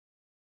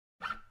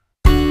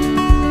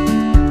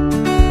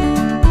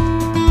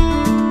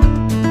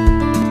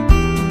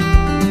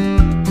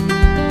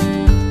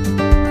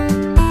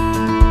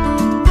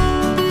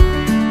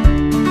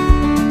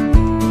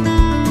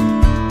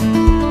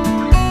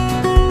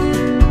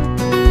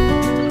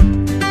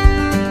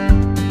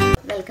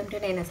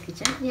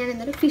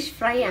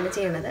Fry ആണ്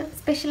ചെയ്യുന്നത്.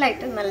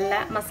 സ്പെഷ്യലായിട്ട് നല്ല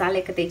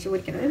മസാലയൊക്കെ തേച്ച്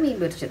പൊരിക്കുന്നത് മീൻ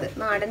പൊരിച്ചത്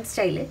നാടൻ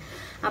സ്റ്റൈല്.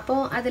 അപ്പോൾ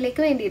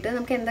അതിലേക്ക് വേണ്ടിയിട്ട്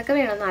നമുക്ക് എന്തൊക്കെ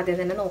വേണമെന്ന് ആദ്യം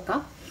തന്നെ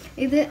നോക്കാം.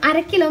 ഇത്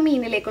 1/2 കിലോ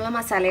മീനിലേക്കുള്ള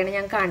മസാലയാണ്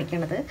ഞാൻ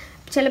കാണിക്കുന്നത്.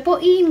 ചിലപ്പോൾ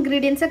ഈ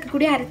ഇൻഗ്രീഡിയൻസ് ഒക്കെ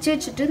കൂടി അരച്ച്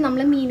വെച്ചിട്ട്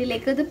നമ്മൾ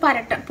മീനിലേക്ക് ഇത്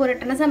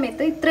പുരട്ടണ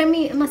സമയത്ത് ഇത്രയും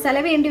മസാല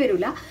വേണ്ടി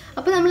വരില്ല.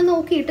 അപ്പോൾ നമ്മൾ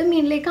നോക്കിയിട്ട്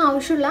മീനിലേക്ക്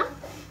ആവശ്യമുള്ള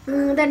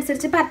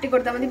ഇതനുസരിച്ച് പരട്ടി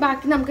കൊടുത്താൽ മതി.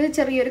 ബാക്കി നമുക്ക്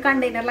ചെറിയൊരു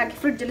കണ്ടെയ്നറിലാക്കി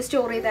ഫ്രിഡ്ജിൽ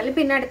സ്റ്റോർ ചെയ്താൽ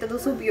പിന്നെ അടുത്ത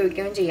ദിവസം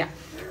ഉപയോഗിക്കുകയും ചെയ്യാം.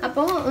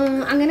 അപ്പോൾ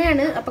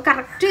അങ്ങനെയാണ്. അപ്പോൾ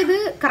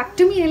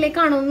കറക്റ്റ്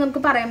മീനിലേക്കാണോ എന്ന്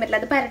നമുക്ക് പറയാൻ പറ്റില്ല.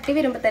 അത് പരട്ടി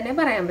വരുമ്പോൾ തന്നെ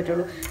പറയാൻ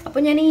പറ്റുള്ളൂ. അപ്പോൾ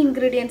ഞാൻ ഈ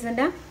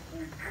ഇൻഗ്രീഡിയൻസിൻ്റെ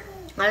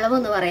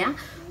അളവൊന്ന് പറയാം.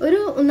 ഒരു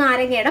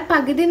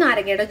പകുതി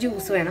നാരങ്ങയുടെ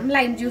ജ്യൂസ് വേണം,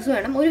 ലൈം ജ്യൂസ്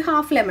വേണം, ഒരു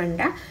ഹാഫ്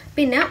ലെമണിൻ്റെ,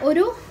 പിന്നെ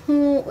ഒരു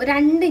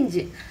 2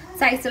 ഇഞ്ച്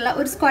സൈസുള്ള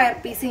ഒരു സ്ക്വയർ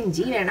പീസ്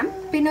ഇഞ്ചി വേണം,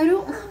 പിന്നെ ഒരു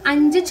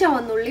 5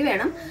 ചുവന്നുള്ളി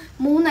വേണം,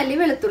 3 അല്ലി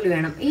വെളുത്തുള്ളി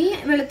വേണം. ഈ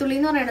വെളുത്തുള്ളി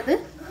എന്ന് പറയുന്നത്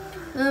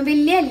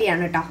വലിയ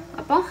അല്ലിയാണ് കേട്ടോ.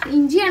 അപ്പോൾ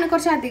ഇഞ്ചിയാണ്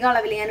കുറച്ച് അധികം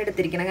അളവിൽ ഞാൻ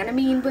എടുത്തിരിക്കുന്നത്. കാരണം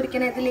മീൻ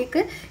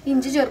പൊരിക്കുന്നതിലേക്ക്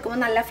ഇഞ്ചി ചേർക്കുമ്പോൾ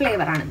നല്ല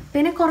ഫ്ലേവറാണ്.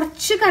 പിന്നെ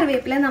കുറച്ച്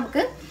കറിവേപ്പില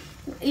നമുക്ക്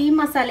ഈ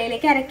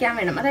മസാലയിലേക്ക് അരയ്ക്കാൻ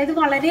വേണം. അതായത്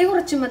വളരെ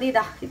കുറച്ച് മതി.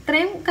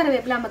 ഇത്രയും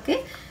കറിവേപ്പില നമുക്ക്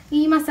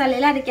ഈ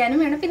മസാലയിൽ അരയ്ക്കാനും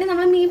വേണം. പിന്നെ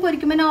നമ്മൾ മീൻ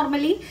പൊരിക്കുമ്പോൾ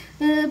നോർമലി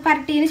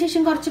പരട്ടിയതിന്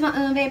ശേഷം കുറച്ച്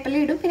വേപ്പില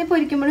ഇടും, പിന്നെ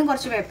പൊരിക്കുമ്പോഴും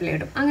കുറച്ച് വേപ്പില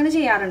ഇടും. അങ്ങനെ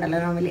ചെയ്യാറുണ്ടല്ലോ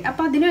നോർമലി.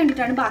 അപ്പോൾ അതിന്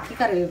വേണ്ടിയിട്ടാണ് ബാക്കി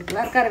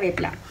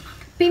കറിവേപ്പില.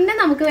 പിന്നെ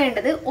നമുക്ക്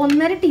വേണ്ടത്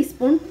 1.5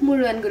 ടീസ്പൂൺ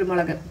മുഴുവൻ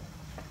കുരുമുളക്.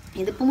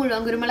 ഇതിപ്പോൾ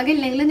മുഴുവൻ കുരുമുളക്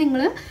ഇല്ലെങ്കിൽ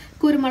നിങ്ങൾ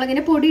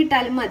കുരുമുളകിൻ്റെ പൊടി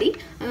ഇട്ടാലും മതി.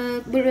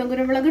 മുഴുവൻ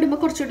കുരുമുളക് ഇടുമ്പോൾ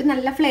കുറച്ചുകൂടി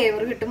നല്ല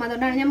ഫ്ലേവർ കിട്ടും.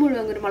 അതുകൊണ്ടാണ് ഞാൻ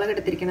മുഴുവൻ കുരുമുളക്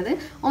എടുത്തിരിക്കുന്നത്.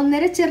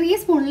 ചെറിയ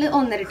സ്പൂണിൽ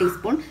 1.5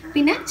 ടീസ്പൂൺ,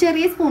 പിന്നെ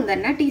ചെറിയ സ്പൂൺ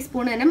തന്നെ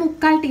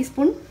 3/4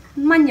 ടീസ്പൂൺ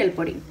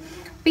മഞ്ഞൾപ്പൊടി,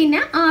 പിന്നെ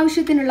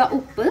ആവശ്യത്തിനുള്ള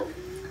ഉപ്പ്,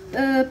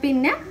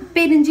 പിന്നെ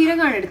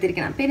പെരുംജീരകമാണ്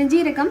എടുത്തിരിക്കണം.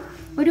 പെരുംജീരകം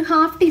ഒരു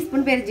 1/2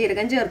 ടീസ്പൂൺ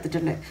പെരുംജീരകം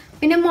ചേർത്തിട്ടുണ്ട്.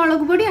 പിന്നെ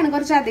മുളക് പൊടിയാണ്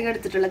കുറച്ച് അധികം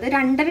എടുത്തിട്ടുള്ളത്.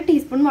 2.5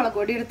 ടീസ്പൂൺ മുളക്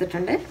പൊടി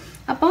എടുത്തിട്ടുണ്ട്.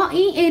 അപ്പോൾ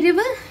ഈ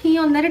എരിവ് ഈ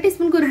 1.5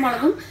 ടീസ്പൂൺ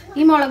കുരുമുളകും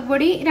ഈ മുളക്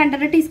പൊടി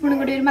 2.5 ടീസ്പൂണും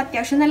കൂടി വരുമ്പോൾ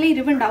അത്യാവശ്യം നല്ല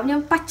എരിവ് ഉണ്ടാവും.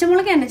 ഞാൻ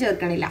പച്ചമുളക് തന്നെ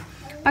ചേർക്കണില്ല.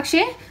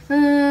 പക്ഷേ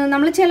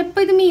നമ്മൾ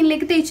ചിലപ്പോൾ ഇത്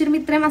മീനിലേക്ക് തേച്ച്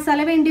വരുമ്പോൾ ഇത്രയും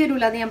മസാല വേണ്ടി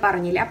വരില്ല എന്ന് ഞാൻ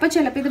പറഞ്ഞില്ല. അപ്പോൾ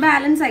ചിലപ്പോൾ ഇത്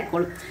ബാലൻസ്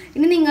ആയിക്കോളും.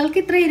 ഇനി നിങ്ങൾക്ക്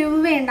ഇത്ര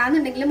എരിവ്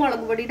വേണ്ടാന്നുണ്ടെങ്കിൽ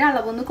മുളക് പൊടിയുടെ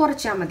അളവൊന്ന്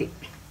കുറച്ചാൽ മതി.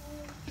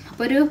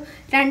 അപ്പോൾ ഒരു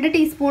 2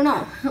 ടീസ്പൂണോ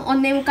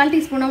 1.25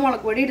 ടീസ്പൂണോ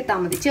മുളക് പൊടി എടുത്താൽ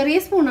മതി. ചെറിയ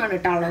സ്പൂണാണ്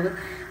കേട്ടോ ഉള്ളത്.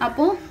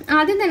 അപ്പോൾ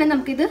ആദ്യം തന്നെ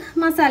നമുക്കിത്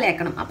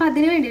മസാലയാക്കണം. അപ്പോൾ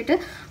അതിന് വേണ്ടിയിട്ട്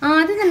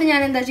ആദ്യം തന്നെ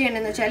ഞാൻ എന്താ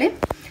ചെയ്യണമെന്ന് വെച്ചാൽ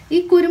ഈ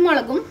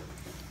കുരുമുളകും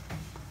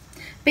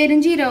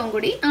പെരുംജീരകവും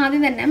കൂടി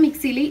ആദ്യം തന്നെ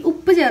മിക്സിയിൽ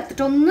ഉപ്പ്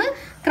ചേർത്തിട്ട് ഒന്ന്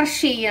ക്രഷ്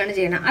ചെയ്യുകയാണ്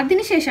ചെയ്യണം.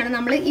 അതിനുശേഷമാണ്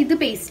നമ്മൾ ഇത്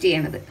പേസ്റ്റ്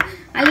ചെയ്യണത്.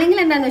 അല്ലെങ്കിൽ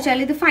എന്താണെന്ന്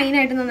വെച്ചാൽ ഇത്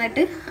ഫൈനായിട്ട്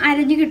നന്നായിട്ട്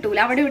അരിഞ്ഞ് കിട്ടൂല,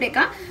 അവിടെ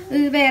ഇവിടെയൊക്കെ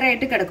വേറെ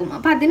ആയിട്ട് കിടക്കും.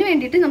 അപ്പോൾ അതിന്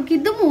വേണ്ടിയിട്ട് നമുക്ക്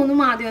ഇത്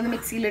 3 ആദ്യം ഒന്ന്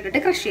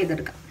മിക്സിയിലിട്ടിട്ട് ക്രഷ്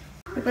ചെയ്തെടുക്കാം.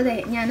 ഇപ്പോൾ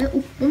ഞാൻ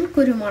ഉപ്പും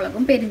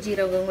കുരുമുളകും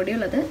പെരുംജീരകവും കൂടി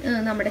ഉള്ളത്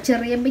നമ്മുടെ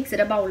ചെറിയ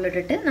മിക്സിയുടെ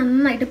ബൗളിലിട്ടിട്ട്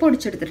നന്നായിട്ട്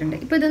പൊടിച്ചെടുത്തിട്ടുണ്ട്.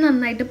 ഇപ്പോൾ ഇത്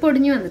നന്നായിട്ട്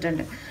പൊടിഞ്ഞു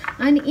വന്നിട്ടുണ്ട്.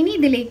 ഇനി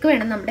ഇതിലേക്ക്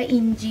വേണം നമ്മുടെ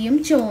ഇഞ്ചിയും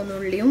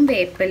ചുവന്നുള്ളിയും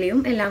വേപ്പിലയും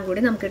എല്ലാം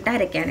കൂടി നമുക്കിട്ട്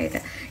അരയ്ക്കാനായിട്ട്.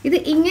 ഇത്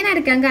ഇങ്ങനെ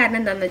അരയ്ക്കാൻ കാരണം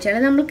എന്താണെന്ന് വെച്ചാൽ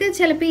നമുക്ക്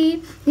ചിലപ്പോൾ ഈ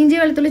ഇഞ്ചി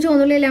വെളുത്തുള്ളി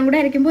ചുവന്നുള്ളി എല്ലാം കൂടി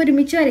അരയ്ക്കുമ്പോൾ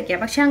ഒരുമിച്ച് അരയ്ക്കാം.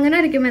 പക്ഷെ അങ്ങനെ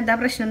അരയ്ക്കുമ്പോൾ എന്താ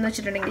പ്രശ്നം എന്ന്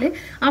വെച്ചിട്ടുണ്ടെങ്കിൽ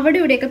അവിടെ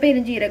ഇവിടെയൊക്കെ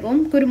പെരുംജീരകവും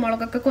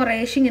കുരുമുളകൊക്കെ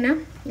കുറേശ്ശെ ഇങ്ങനെ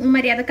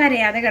മര്യാദ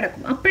കരയാതെ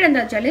കിടക്കും.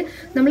 അപ്പോഴെന്താ വെച്ചാൽ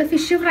നമ്മൾ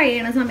ഫിഷ് ഫ്രൈ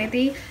ചെയ്യണ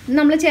സമയത്ത്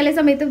നമ്മൾ ചില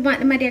സമയത്ത്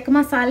മര്യാദക്ക്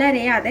മസാല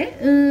അരയാതെ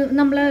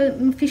നമ്മൾ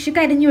ഫിഷ്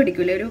കരിഞ്ഞു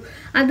പിടിക്കൂലേ,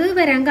 അത്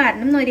വരാൻ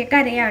കാരണം മര്യാദക്ക്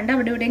അരയാണ്ട്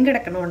അവിടെ ഇവിടെയും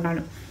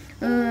കിടക്കണതുകൊണ്ടാണ്.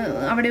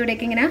 അവിടെ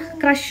ഇവിടേക്ക് ഇങ്ങനെ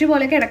ക്രഷ്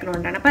പോലെ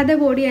കിടക്കണതുകൊണ്ടാണ്. അപ്പോൾ അത്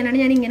ബോഡി ചെയ്യാനാണ്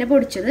ഞാൻ ഇങ്ങനെ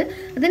പൊടിച്ചത്.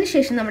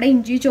 അതിനുശേഷം നമ്മുടെ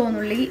ഇഞ്ചി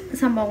ചുവന്നുള്ളി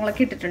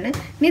സംഭവങ്ങളൊക്കെ ഇട്ടിട്ടുണ്ട്.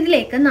 ഇനി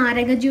ഇതിലേക്ക്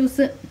നാരങ്ങ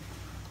ജ്യൂസ്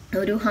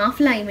ഒരു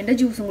 1/2 ലൈമിൻ്റെ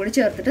ജ്യൂസും കൂടി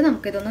ചേർത്തിട്ട്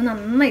നമുക്കിതൊന്ന്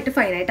നന്നായിട്ട്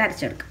ഫൈനായിട്ട്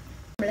അരച്ചെടുക്കാം.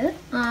 നമ്മൾ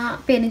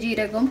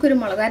പെരുംജീരകവും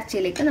കുരുമുളക്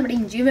അരച്ചതിലേക്ക് നമ്മുടെ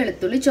ഇഞ്ചി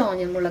വെളുത്തുള്ളി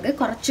ചുവന്നുമുളക്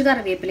കുറച്ച്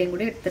കറിവേപ്പിലയും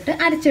കൂടി എടുത്തിട്ട്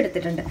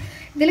അരച്ചെടുത്തിട്ടുണ്ട്.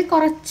 ഇതിൽ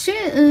കുറച്ച്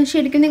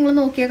ശരിക്കും നിങ്ങൾ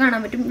നോക്കിയാൽ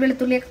കാണാൻ പറ്റും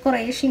വെളുത്തുള്ളിയൊക്കെ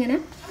കുറേശ്ശെ ഇങ്ങനെ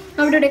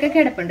അവിടെ ഇവിടെയൊക്കെ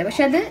കിടപ്പുണ്ട്.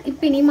 പക്ഷെ അത്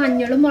ഇപ്പം ഇനി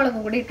മഞ്ഞളും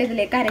മുളകും കൂടി ഇട്ട്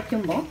ഇതിലേക്ക്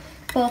അരയ്ക്കുമ്പോൾ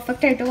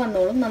പെർഫെക്റ്റ് ആയിട്ട്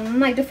വന്നോളും,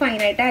 നന്നായിട്ട്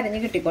ഫൈനായിട്ട് അരഞ്ഞ്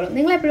കിട്ടിക്കോളും.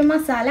 നിങ്ങൾ എപ്പോഴും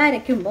മസാല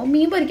അരയ്ക്കുമ്പോൾ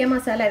മീൻ പൊരിക്കാൻ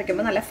മസാല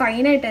അരയ്ക്കുമ്പോൾ നല്ല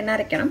ഫൈനായിട്ട് തന്നെ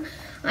അരയ്ക്കണം.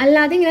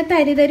 അല്ലാതെ ഇങ്ങനെ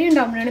തരി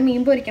ഉണ്ടാകുമ്പോഴാണ്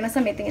മീൻ പൊരിക്കുന്ന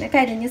സമയത്ത് ഇങ്ങനെ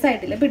കരിഞ്ഞ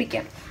സൈഡിൽ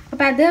പിടിക്കാം.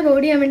 അപ്പോൾ അത്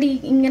അവോയ്ഡ് ചെയ്യാൻ വേണ്ടി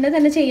ഇങ്ങനെ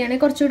തന്നെ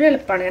ചെയ്യുകയാണെങ്കിൽ കുറച്ചുകൂടി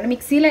എളുപ്പമാണ്. കാരണം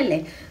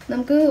മിക്സിയിലല്ലേ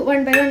നമുക്ക്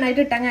 1 by 1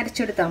 ആയിട്ട് ഇട്ടങ്ങ്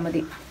അരച്ചെടുത്താൽ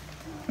മതി.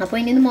 അപ്പോൾ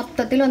ഇനി ഇത്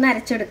മൊത്തത്തിലൊന്ന്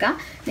അരച്ചെടുക്കാം.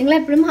 നിങ്ങൾ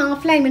എപ്പോഴും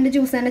 1/2 ലൈമിൻ്റെ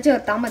ജ്യൂസ് തന്നെ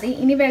ചേർത്താൽ മതി.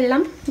 ഇനി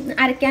വെള്ളം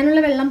അരയ്ക്കാനുള്ള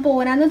വെള്ളം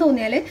പോരാന്ന്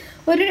തോന്നിയാൽ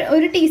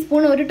ഒരു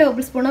ടീസ്പൂൺ 1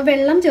 ടേബിൾ സ്പൂണോ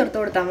വെള്ളം ചേർത്ത്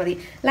കൊടുത്താൽ മതി.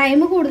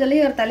 ലൈം കൂടുതൽ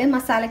ചേർത്താൽ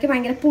മസാലയ്ക്ക്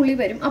ഭയങ്കര പുളി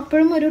വരും,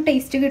 അപ്പോഴും ഒരു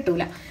ടേസ്റ്റ്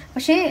കിട്ടൂല.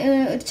 പക്ഷേ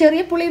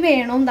ചെറിയ പുളി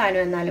വേണം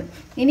താനും. എന്നാലും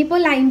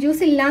ഇനിയിപ്പോൾ ലൈം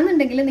ജ്യൂസ്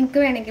ഇല്ലാന്നുണ്ടെങ്കിൽ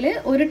നിങ്ങൾക്ക് വേണമെങ്കിൽ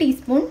 1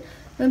 ടീസ്പൂൺ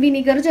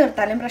വിനീഗർ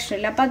ചേർത്താലും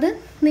പ്രശ്നമില്ല. അപ്പോൾ അത്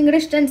നിങ്ങളുടെ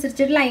ഇഷ്ടം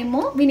അനുസരിച്ചിട്ട്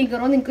ലൈമോ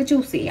വിനീഗറോ നിങ്ങൾക്ക്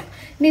ചൂസ് ചെയ്യാം.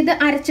 ഇനി ഇത്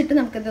അരച്ചിട്ട്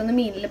നമുക്കിതൊന്ന്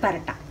മീനിൽ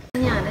പരട്ടാം.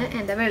 ഞാൻ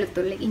എൻ്റെ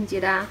വെളുത്തുള്ളി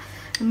ഇഞ്ചിയുടെ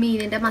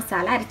മീനിൻ്റെ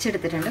മസാല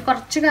അരച്ചെടുത്തിട്ടുണ്ട്.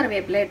 കുറച്ച്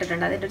കറിവേപ്പില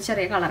ഇട്ടിട്ടുണ്ട്. അതിൻ്റെ ഒരു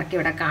ചെറിയ കളറൊക്കെ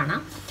ഇവിടെ കാണാം.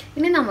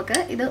 ഇനി നമുക്ക്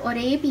ഇത്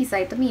ഒരേ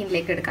പീസായിട്ട്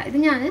മീനിലേക്ക് എടുക്കാം. ഇത്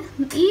ഞാൻ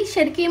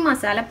ശരിക്കും ഈ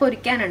മസാല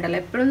പൊരിക്കാനുണ്ടല്ലോ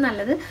എപ്പോഴും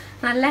നല്ലത്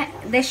നല്ല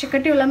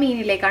ദശക്കട്ടിയുള്ള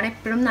മീനിലേക്കാണ്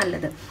എപ്പോഴും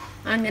നല്ലത്.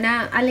 അങ്ങനെ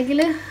അല്ലെങ്കിൽ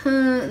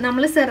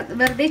നമ്മൾ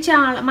വെറുതെ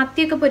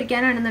മത്തിയൊക്കെ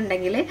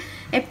പൊരിക്കാനാണെന്നുണ്ടെങ്കിൽ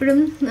എപ്പോഴും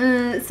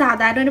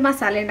സാധാരണ ഒരു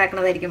മസാല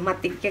ഉണ്ടാക്കുന്നതായിരിക്കും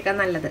മത്തിക്കൊക്കെ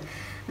നല്ലത്.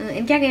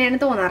 എനിക്ക് അങ്ങനെയാണ്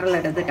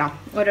തോന്നാറുള്ളത് കേട്ടോ.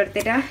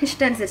 ഓരോരുത്തരുടെ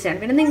ഇഷ്ടം അനുസരിച്ചാണ്.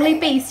 പിന്നെ നിങ്ങൾ ഈ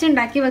പേസ്റ്റ്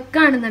ഉണ്ടാക്കി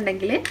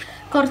വെക്കുകയാണെന്നുണ്ടെങ്കിൽ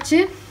കുറച്ച്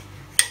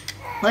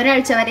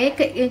ഒരാഴ്ച വരെ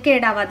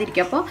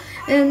കേടാവാതിരിക്കും. അപ്പോൾ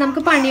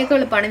നമുക്ക് പണിയൊക്കെ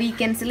എളുപ്പമാണ്.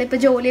 വീക്കെൻഡ്സിൽ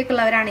ഇപ്പോൾ ജോലിയൊക്കെ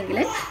ഉള്ളവരാണെങ്കിൽ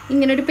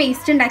ഇങ്ങനെ ഒരു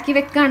പേസ്റ്റ് ഉണ്ടാക്കി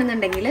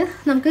വെക്കുകയാണെന്നുണ്ടെങ്കിൽ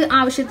നമുക്ക്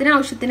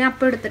ആവശ്യത്തിന്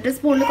അപ്പം എടുത്തിട്ട്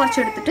സ്പൂണിൽ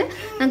കുറച്ചെടുത്തിട്ട്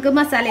നമുക്ക്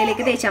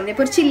മസാലയിലേക്ക് തേച്ചാൽ മതി.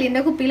 ഇപ്പോൾ ഒരു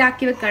ചില്ലിൻ്റെ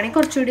കുപ്പിയിലാക്കി വെക്കുകയാണെങ്കിൽ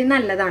കുറച്ചുകൂടി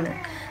നല്ലതാണ്.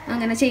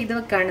 അങ്ങനെ ചെയ്ത്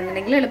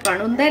വെക്കുകയാണെന്നുണ്ടെങ്കിൽ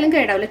എളുപ്പമാണ്. എന്തായാലും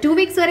കേടാവില്ല. 2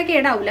 weeks വരെ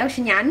കേടാവില്ല.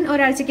 പക്ഷെ ഞാൻ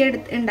ഒരാഴ്ചയ്ക്ക്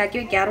ഉണ്ടാക്കി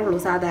വെക്കാറുള്ളൂ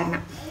സാധാരണ.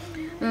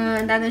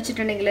 എന്താണെന്ന്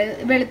വെച്ചിട്ടുണ്ടെങ്കിൽ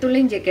വെളുത്തുള്ളി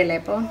ഇഞ്ചിയൊക്കെ അല്ലേ,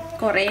 അപ്പോൾ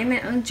കുറേ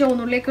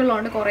ചുവന്നുള്ളിയൊക്കെ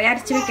ഉള്ളതുകൊണ്ട് കുറേ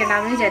അരച്ച്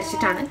വെക്കേണ്ടതെന്ന്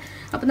വിചാരിച്ചിട്ടാണ്.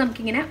 അപ്പോൾ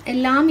നമുക്കിങ്ങനെ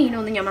എല്ലാ മീനും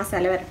ഒന്ന് ഞാൻ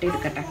മസാല വരട്ടി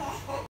എടുക്കട്ടെ.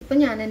 ഇപ്പോൾ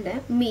ഞാൻ എൻ്റെ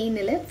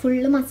മീനിൽ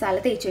ഫുള്ള് മസാല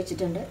തേച്ച്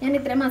വെച്ചിട്ടുണ്ട്. ഞാൻ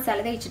ഇത്രയും മസാല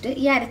തേച്ചിട്ട്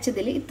ഈ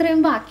അരച്ചതിൽ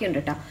ഇത്രയും ബാക്കിയുണ്ട്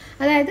കേട്ടോ.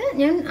 അതായത്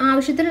ഞാൻ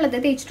ആവശ്യത്തിനുള്ളത്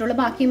തേച്ചിട്ടുള്ള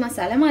ബാക്കി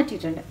മസാല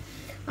മാറ്റിയിട്ടുണ്ട്.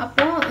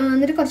 അപ്പോൾ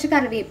എന്നിട്ട് കുറച്ച്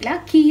കറിവേപ്പില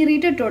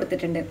കീറിയിട്ട് ഇട്ട്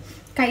കൊടുത്തിട്ടുണ്ട്.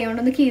 കൈ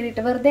കൊണ്ടൊന്ന്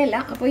കീറിയിട്ട് വെറുതെ അല്ല,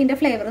 അപ്പോൾ ഇതിൻ്റെ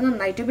ഫ്ലേവർ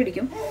നന്നായിട്ട്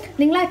പിടിക്കും.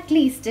 നിങ്ങൾ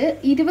അറ്റ്ലീസ്റ്റ്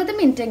 20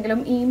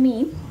 മിനിറ്റെങ്കിലും ഈ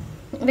മീൻ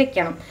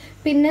വെക്കണം.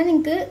 പിന്നെ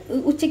നിങ്ങൾക്ക്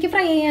ഉച്ചയ്ക്ക്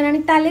ഫ്രൈ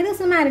ചെയ്യാനാണെങ്കിൽ തലേ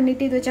ദിവസം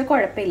മാരിനേറ്റ് ചെയ്ത് വെച്ചാൽ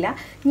കുഴപ്പമില്ല.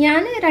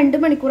 ഞാൻ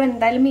 2 മണിക്കൂർ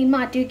എന്തായാലും മീൻ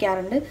മാറ്റി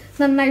വെക്കാറുണ്ട്.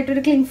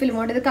 നന്നായിട്ടൊരു ക്ലീൻ ഫിലിം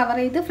കൊണ്ട് ഇത് കവർ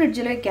ചെയ്ത്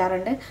ഫ്രിഡ്ജിൽ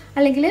വെക്കാറുണ്ട്.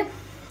 അല്ലെങ്കിൽ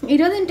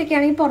 20 മിനിറ്റൊക്കെ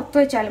ആണെങ്കിൽ പുറത്ത്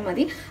വെച്ചാലും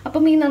മതി.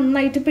 അപ്പോൾ മീൻ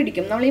നന്നായിട്ട്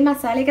പിടിക്കും. നമ്മൾ ഈ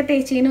മസാലയൊക്കെ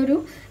തേച്ചതിനൊരു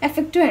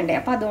എഫക്റ്റ് വേണ്ടേ,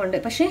 അപ്പോൾ അതുകൊണ്ട്.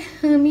 പക്ഷേ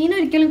മീൻ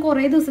ഒരിക്കലും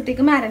കുറേ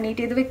ദിവസത്തേക്ക്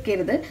മാരിനേറ്റ് ചെയ്ത്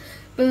വെക്കരുത്.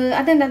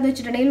 അതെന്താണെന്ന്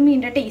വെച്ചിട്ടുണ്ടെങ്കിൽ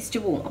മീനിൻ്റെ ടേസ്റ്റ്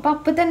പോകും.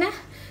 അപ്പോൾ തന്നെ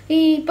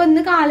ഇപ്പോൾ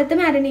ഇന്ന് കാലത്ത്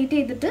മാരിനേറ്റ്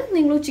ചെയ്തിട്ട്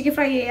നിങ്ങൾ ഉച്ചയ്ക്ക്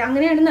ഫ്രൈ ചെയ്യുക,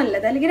 അങ്ങനെയാണ്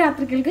നല്ലത്. അല്ലെങ്കിൽ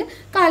രാത്രികൾക്ക്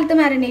കാലത്ത്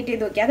മാരിനേറ്റ്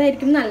ചെയ്ത് വെക്കുക,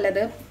 അതായിരിക്കും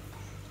നല്ലത്.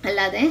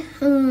 അല്ലാതെ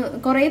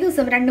കുറേ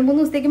ദിവസം 2-3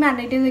 ദിവസത്തേക്ക്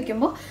മാരിനേറ്റ് ചെയ്ത്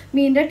വെക്കുമ്പോൾ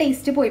മീനിൻ്റെ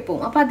ടേസ്റ്റ് പോയി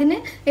പോകും. അപ്പോൾ അതിന്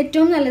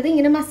ഏറ്റവും നല്ലത്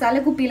ഇങ്ങനെ മസാല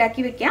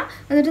കുപ്പിയിലാക്കി വെക്കുക.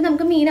 എന്നിട്ട്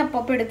നമുക്ക് മീൻ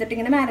അപ്പം എടുത്തിട്ട്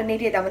ഇങ്ങനെ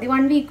മാരിനേറ്റ് ചെയ്താൽ മതി.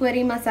 1 week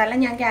വരെ ഈ മസാല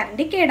ഞാൻ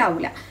ഗ്യാരണ്ടി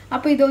കേടാവില്ല.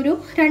 അപ്പോൾ ഇതൊരു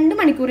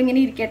 2 മണിക്കൂർ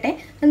ഇങ്ങനെ ഇരിക്കട്ടെ.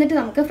 എന്നിട്ട്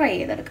നമുക്ക് ഫ്രൈ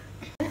ചെയ്തെടുക്കാം.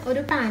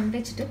 ഒരു പാൻ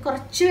വെച്ചിട്ട്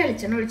കുറച്ച്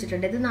വെളിച്ചെണ്ണ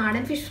ഒഴിച്ചിട്ടുണ്ട്. ഇത്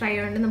നാടൻ ഫിഷ് ഫ്രൈ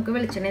ആയതുകൊണ്ട് നമുക്ക്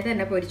വെളിച്ചെണ്ണയിൽ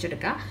തന്നെ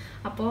പൊരിച്ചെടുക്കാം.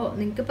 അപ്പോൾ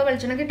നിങ്ങൾക്ക് ഇപ്പോൾ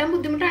വെളിച്ചെണ്ണ കിട്ടാൻ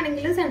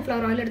ബുദ്ധിമുട്ടാണെങ്കിൽ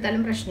സൺഫ്ലവർ ഓയിൽ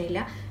എടുത്താലും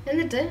പ്രശ്നമില്ല.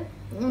 എന്നിട്ട്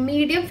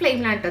മീഡിയം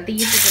ഫ്ലെയിമിലാണ് കേട്ടോ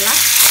തീയിട്ടിട്ടുള്ള.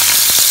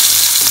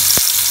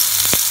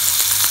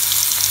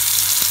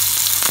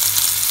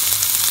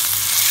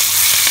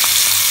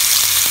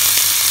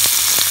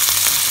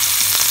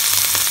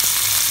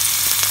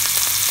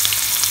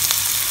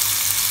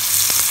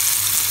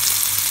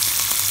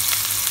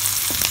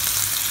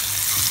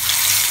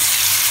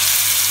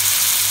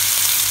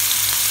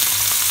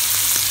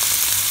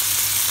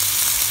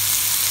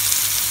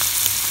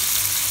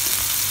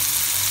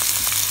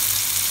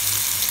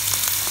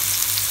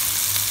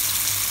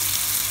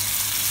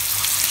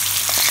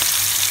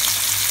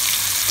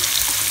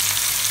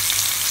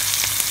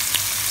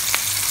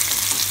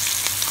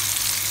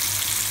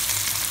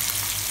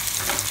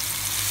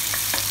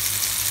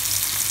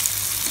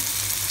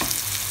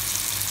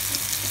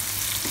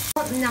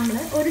 നമ്മൾ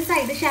ഒരു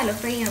സൈഡ് ഷാലോ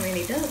ഫ്രൈ ചെയ്യാൻ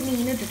വേണ്ടിയിട്ട്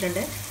മീൻ ഇട്ടിട്ടുണ്ട്.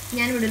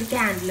 ഞാനിവിടെ ഒരു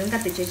ക്യാൻഡിലും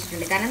കത്തിച്ച്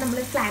വെച്ചിട്ടുണ്ട്. കാരണം നമ്മൾ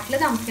ഫ്ലാറ്റിൽ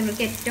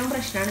താമസിക്കുന്നവർക്ക് ഏറ്റവും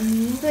പ്രശ്നമാണ്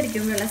മീൻ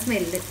പൊരിക്കുമ്പോഴുള്ള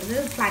സ്മെല്ല്. അത്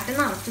ഫ്ലാറ്റ്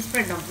നിറച്ച്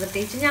സ്പ്രെഡ് ആവും.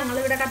 പ്രത്യേകിച്ച്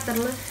ഞങ്ങളിവിടെ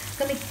ഖത്തറിൽ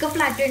ഒക്കെ മിക്ക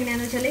ഫ്ലാറ്റും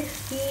എങ്ങനെയാണെന്ന് വെച്ചാൽ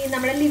ഈ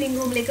നമ്മുടെ ലിവിംഗ്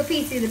റൂമിലേക്ക്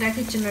ഫേസ് ചെയ്തിട്ടാണ്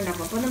കിച്ചൺ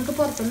ഉണ്ടാകും. അപ്പോൾ നമുക്ക്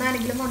പുറത്തുനിന്ന്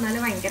ആരെങ്കിലും വന്നാൽ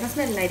ഭയങ്കര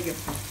സ്മെല്ലായിരിക്കും.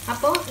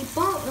 അപ്പോൾ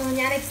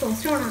ഞാൻ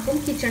എക്സോസ്റ്റ് ഓണാക്കും,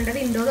 കിച്ചണിൻ്റെ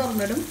വിൻഡോ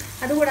തുറന്നിടും.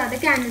 അതുകൂടാതെ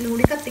ക്യാൻഡിലും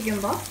കൂടി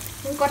കത്തിക്കുമ്പോൾ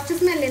കുറച്ച്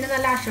സ്മെല്ലിന്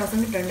നല്ല ആശ്വാസം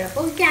കിട്ടുന്നുണ്ട്.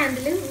 അപ്പോൾ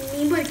ക്യാൻഡിൽ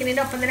മീൻ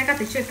പൊരിക്കുന്നതിൻ്റെ ഒപ്പം തന്നെ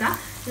കത്തിച്ച് വെക്കുക.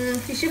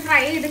 ഫിഷ് ഫ്രൈ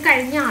ചെയ്ത്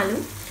കഴിഞ്ഞാലും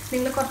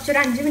നിങ്ങൾ കുറച്ചൊരു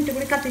 5 മിനിറ്റ്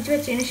കൂടി കത്തിച്ച്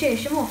വെച്ചതിന്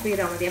ശേഷം ഓഫ്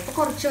ചെയ്താൽ മതി. അപ്പോൾ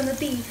കുറച്ചൊന്ന്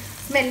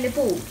സ്മെല്ല്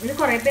പോവും. ഇത്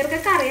കുറേ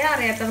പേർക്കൊക്കെ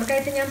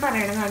അറിയാത്തവർക്കായിട്ട് ഞാൻ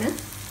പറയണതാണ്.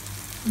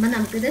 അപ്പം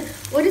നമുക്കിത്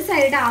ഒരു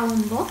സൈഡ്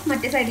ആവുമ്പോൾ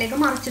മറ്റേ സൈഡിലേക്ക്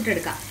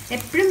മറിച്ചിട്ടെടുക്കാം.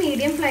 എപ്പോഴും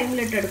മീഡിയം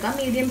ഫ്ലെയിമിലിട്ടെടുക്കാം.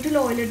 മീഡിയം ടു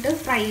ലോയിലിട്ട്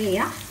ഫ്രൈ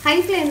ചെയ്യുക. ഹൈ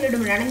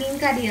ഫ്ലെയിമിലിടുമ്പോഴാണ് മീൻ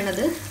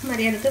കരിയണത്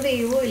മര്യാദക്ക്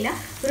വേവോ ഇല്ല,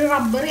 ഒരു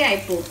റബ്ബറി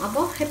ആയിപ്പോവും.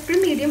 അപ്പോൾ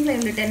എപ്പോഴും മീഡിയം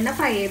ഫ്ലെയിമിലിട്ട് തന്നെ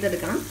ഫ്രൈ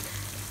ചെയ്തെടുക്കണം.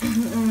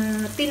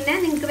 പിന്നെ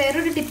നിങ്ങൾക്ക്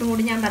വേറൊരു ടിപ്പും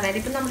കൂടി ഞാൻ പറഞ്ഞത്.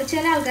 ഇപ്പം നമ്മൾ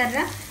ചില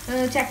ആൾക്കാരുടെ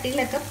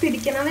ചട്ടിയിലൊക്കെ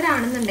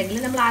പിടിക്കുന്നവരാണെന്നുണ്ടെങ്കിൽ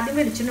നമ്മൾ ആദ്യം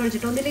വെളിച്ചെണ്ണ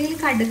ഒഴിച്ചിട്ട് ഒന്നില്ലെങ്കിൽ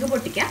കടുക്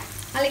പൊട്ടിക്കുക,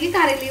 അല്ലെങ്കിൽ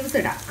കറി ലീവ്സ്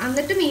ഇടാം.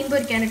 എന്നിട്ട് മീൻ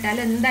പൊരിക്കാനിട്ടാൽ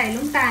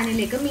എന്തായാലും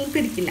പാനിലേക്ക് മീൻ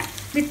പിടിക്കില്ല,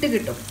 വിട്ട്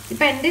കിട്ടും.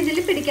 ഇപ്പം എൻ്റെ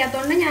ഇതിൽ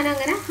പിടിക്കാത്തതുകൊണ്ട് ഞാൻ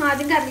അങ്ങനെ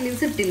ആദ്യം കറി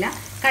ലീവ്സ് ഇട്ടില്ല.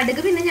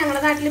 കടുക് പിന്നെ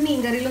ഞങ്ങളുടെ നാട്ടിൽ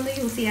മീൻ കറിയിലൊന്നും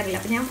യൂസ് ചെയ്യാറില്ല.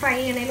 അപ്പോൾ ഞാൻ ഫ്രൈ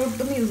ചെയ്യണതിൽ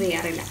ഒട്ടും യൂസ്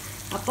ചെയ്യാറില്ല.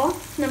 അപ്പോൾ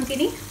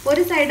നമുക്കിനി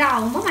ഒരു സൈഡ്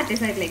ആവുമ്പോൾ മറ്റേ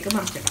സൈഡിലേക്ക്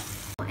മറിച്ചിടാം.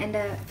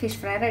 എൻ്റെ ഫിഷ്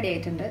ഫ്രൈ റെഡി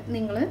ആയിട്ടുണ്ട്.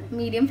 നിങ്ങൾ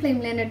മീഡിയം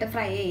ഫ്ലെയിമിൽ തന്നെ ഇട്ട്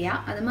ഫ്രൈ ചെയ്യുക.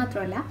 അത്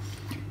മാത്രമല്ല,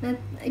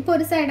 ഇപ്പോൾ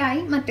ഒരു സൈഡായി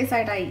മറ്റേ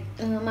സൈഡായി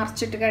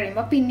മറിച്ചിട്ട്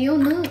കഴിയുമ്പോൾ പിന്നെയും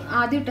ഒന്ന്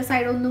ആദ്യം ഇട്ട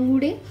സൈഡ് ഒന്നും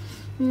കൂടി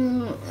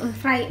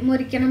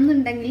മുരിക്കണം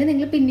എന്നുണ്ടെങ്കിൽ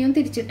നിങ്ങൾ പിന്നെയും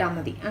തിരിച്ചിട്ടാൽ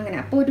മതി. അങ്ങനെ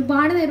അപ്പോൾ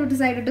ഒരുപാട് നേരം ഒരു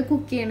സൈഡിട്ട്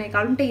കുക്ക്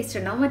ചെയ്യണേക്കാളും ടേസ്റ്റ്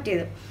ഉണ്ടാവും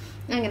മറ്റേത്.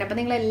 അങ്ങനെ അപ്പോൾ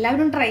നിങ്ങൾ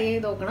എല്ലാവരും ട്രൈ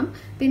ചെയ്ത് നോക്കണം.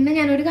 പിന്നെ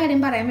ഞാനൊരു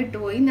കാര്യം പറയാൻ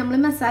വിട്ടുപോയി. നമ്മൾ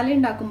മസാല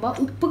ഉണ്ടാക്കുമ്പോൾ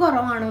ഉപ്പ്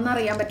കുറവാണോ എന്ന്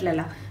അറിയാൻ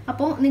പറ്റില്ലല്ലോ.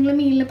 അപ്പോൾ നിങ്ങൾ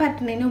മീനിൽ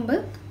പറ്റുന്നതിന് മുമ്പ്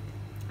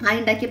ആ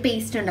ഉണ്ടാക്കിയ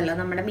പേസ്റ്റ് ഉണ്ടല്ലോ,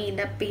 നമ്മുടെ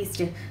മീനിൻ്റെ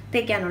പേസ്റ്റ്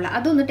തേക്കാനുള്ള,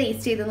 അതൊന്ന്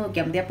ടേസ്റ്റ് ചെയ്ത്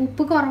നോക്കിയാൽ മതി. അപ്പോൾ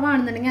ഉപ്പ്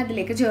കുറവാണെന്നുണ്ടെങ്കിൽ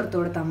അതിലേക്ക് ചേർത്ത്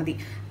കൊടുത്താൽ മതി.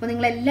 അപ്പോൾ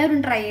നിങ്ങൾ എല്ലാവരും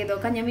ട്രൈ ചെയ്ത്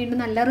നോക്കാം. ഞാൻ വീണ്ടും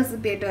നല്ല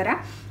റെസിപ്പി ആയിട്ട് വരാം.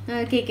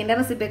 കേക്കിൻ്റെ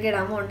റെസിപ്പിയൊക്കെ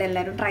ഇടാൻ പോകുന്നുണ്ട്.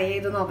 എല്ലാവരും ട്രൈ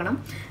ചെയ്ത് നോക്കണം.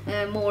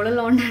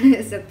 മോളുള്ളതുകൊണ്ടാണ്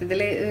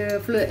സത്യത്തിൽ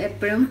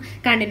എപ്പോഴും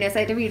കണ്ടിന്യൂസ്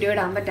ആയിട്ട് വീഡിയോ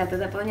ഇടാൻ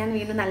പറ്റാത്തത്. അപ്പോൾ ഞാൻ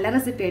വീണ്ടും നല്ല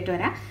റെസിപ്പി ആയിട്ട്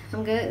വരാം.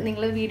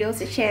 നിങ്ങൾ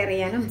വീഡിയോസ് ഷെയർ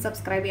ചെയ്യാനും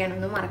സബ്സ്ക്രൈബ്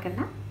ചെയ്യാനൊന്നും മറക്കണ്ട.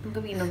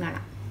 നമുക്ക് വീണ്ടും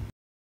കാണാം.